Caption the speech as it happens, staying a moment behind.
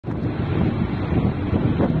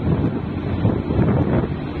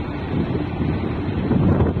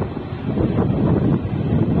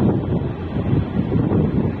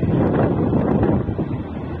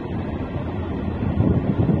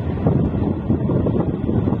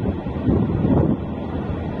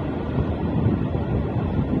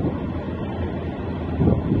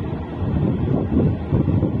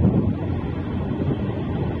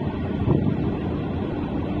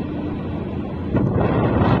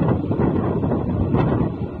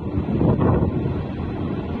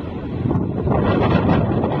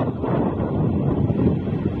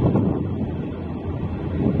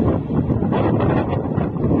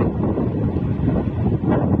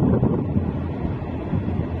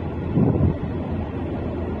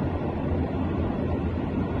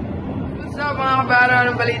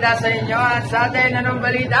anong balita sa inyo at sa atin anong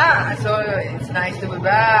balita? So, it's nice to be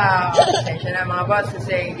back. Pasensya na mga boss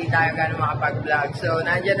kasi hindi tayo gano'ng makapag-vlog. So,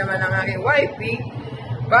 nandiyan naman ang aking wifey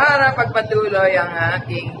para pagpatuloy ang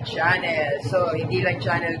aking channel. So, hindi lang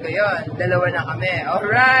channel ko yon, dalawa na kami.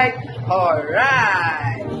 Alright?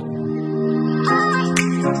 Alright!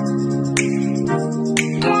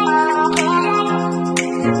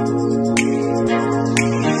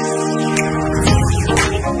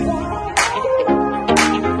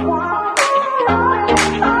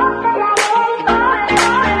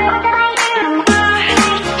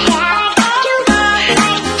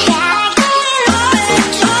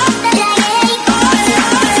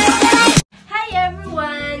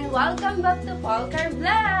 Welcome back to Polkar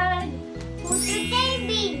Vlog! Today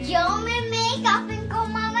video, may make-upin ko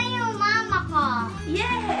mama yung mama ko.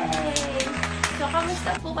 Yay! So,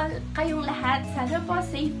 kamusta po kayong lahat? Sana po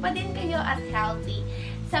safe pa din kayo at healthy.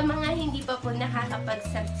 Sa mga hindi pa po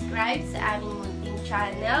nakakapag-subscribe sa aming munting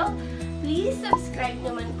channel, please subscribe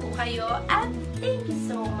naman po kayo at thank you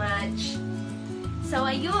so much! So,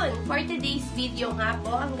 ayun, for today's video nga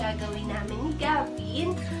po, ang gagawin namin ni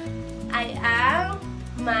Gavin ay ang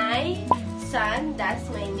My Son Does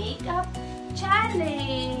My Makeup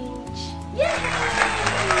Challenge! Yay!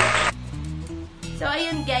 So,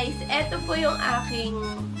 ayun guys, eto po yung aking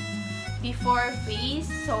before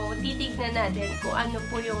face. So, titignan natin kung ano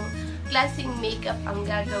po yung klaseng makeup ang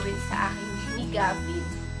gagawin sa akin ni Gavin.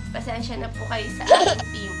 Pasensya na po kayo sa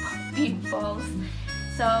aking pimples.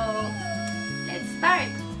 So, let's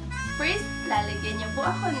start! First, lalagyan niyo po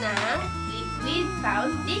ako ng liquid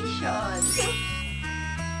foundation.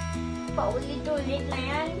 Paulit-ulit na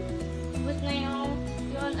yan. Ubus na yung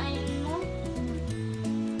ayun mo.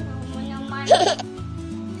 Ako mo naman.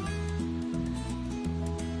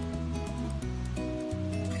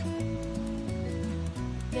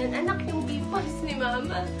 Yan, anak, yung pimples ni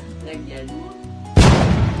Mama. Lagyan mo.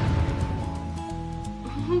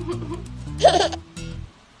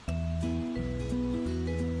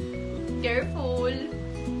 Careful.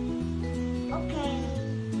 Okay.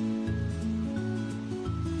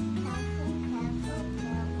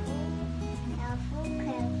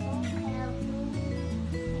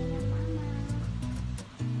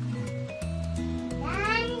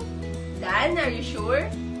 Dan, are you sure?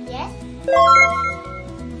 Yes.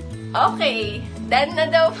 Okay. Dan na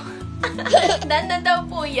daw. Dan na daw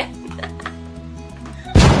po yan.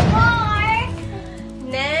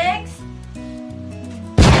 Next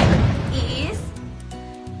is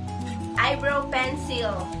eyebrow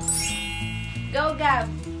pencil. Go, Gab.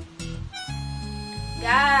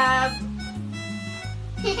 Gab.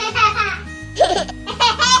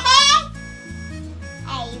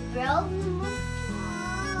 Eyebrow.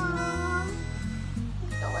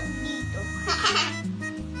 Gusto ko dito.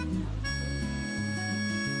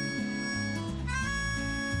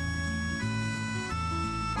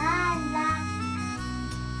 Tala.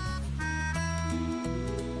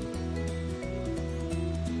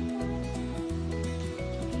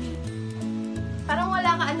 Parang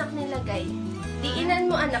wala ka anak nilagay.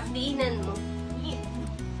 Diinan mo anak, diinan mo.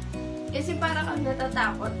 Kasi parang kang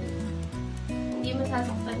natatakot. Hindi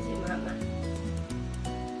masasaktan si Mama.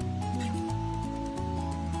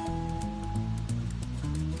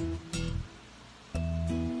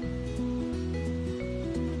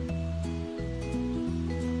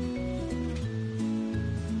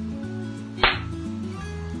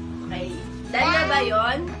 Okay. Done na ba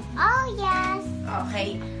yun? Oh, yes.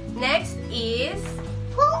 Okay. Next is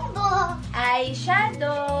Pumbo.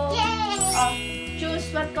 eyeshadow. Yay! Oh, choose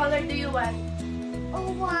what color do you want?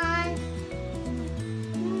 Oh, one.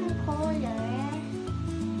 Color.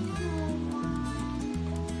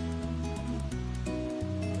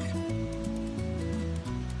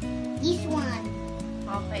 This one.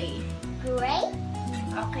 Okay. Gray.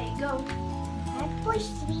 Okay, go. I push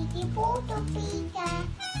sweetie photo pika.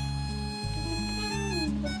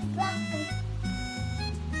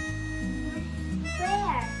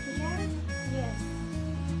 Where? Here? Yes.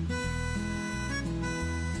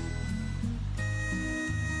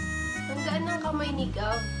 Ang gaan ng kamay ni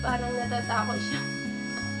Gab. Parang natatakot siya.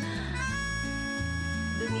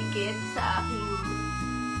 Dumikit sa aking...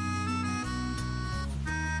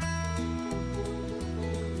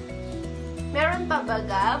 Meron pa ba,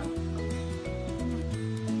 Gab?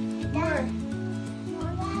 More.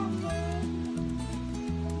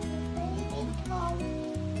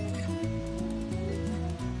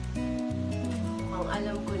 Ang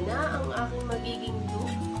alam ko na ang aking magiging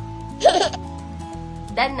look.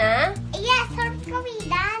 Done na? Yes, harap kami,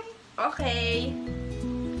 Dan. Okay.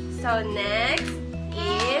 So, next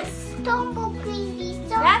is Tombow Crazy.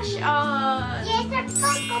 So Flash on! yes, a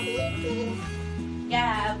pack of pieces.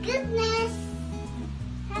 Gab. Goodness.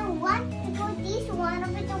 I want to go this one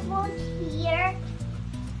of it about here.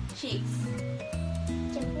 Cheeks.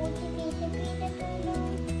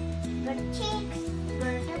 The cheeks.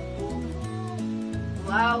 The poo.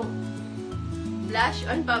 Wow. Flash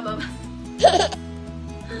on pababa.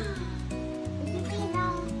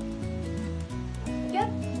 Get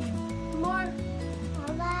more.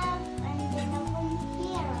 And then from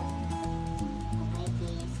here. Okay,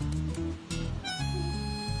 please.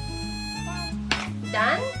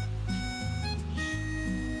 Done?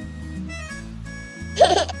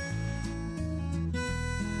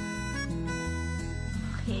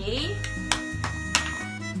 Okay.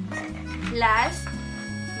 Last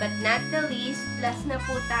but not the least, last na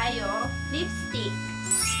po tayo, lipstick.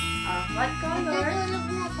 What color? Natutulog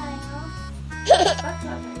na tayo. What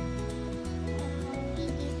color?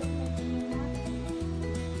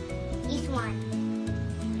 This one.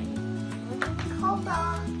 Hold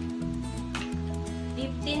on.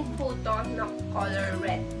 Lip tint po to na color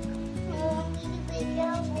red.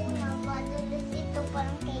 Binibigyan ko na madalas ito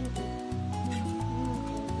parang candy.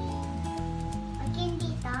 Ang candy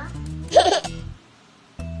ta?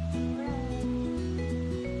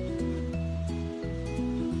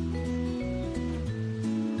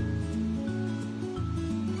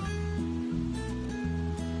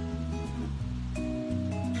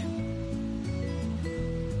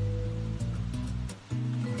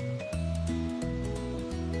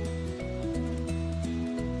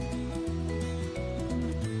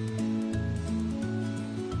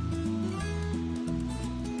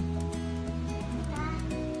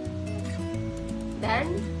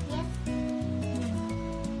 Done? Yes.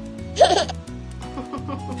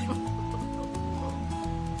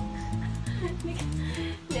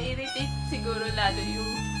 Na-irritate siguro lalo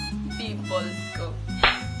yung pimples ko.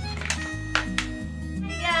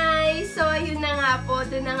 Hi guys! So, ayun na nga po.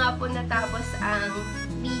 Doon na nga po natapos ang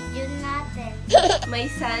Video natin. My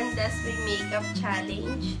Son Does My Makeup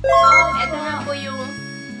Challenge. So, eto na po yung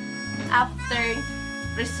after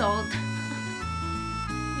result.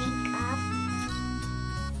 Makeup.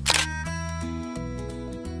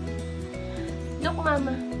 Look,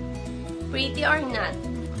 Mama. Pretty or not?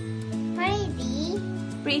 Pretty.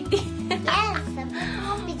 Pretty. Yes. Sabi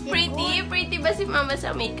ko, Pretty? Pretty ba si Mama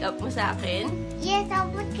sa makeup mo sa akin? Yes, I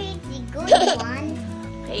would pretty. Good one.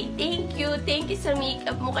 Okay, thank you. Thank you sa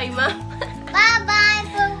makeup mo kay Mama. Bye-bye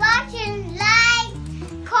for watching. Like,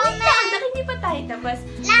 comment, Anak, hindi pa tayo tapos.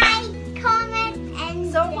 and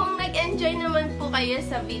So, kung nag-enjoy naman po kayo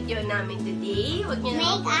sa video namin today, huwag niyo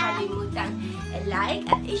naman po kalimutang i-like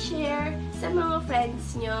at i-share sa mga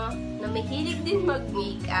friends nyo na mahilig din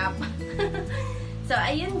mag-makeup. So,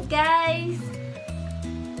 ayun guys.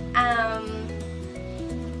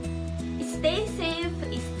 Stay safe,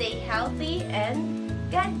 stay healthy, and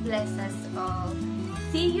God bless us all.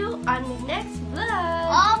 See you on the next vlog!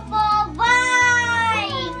 Opo!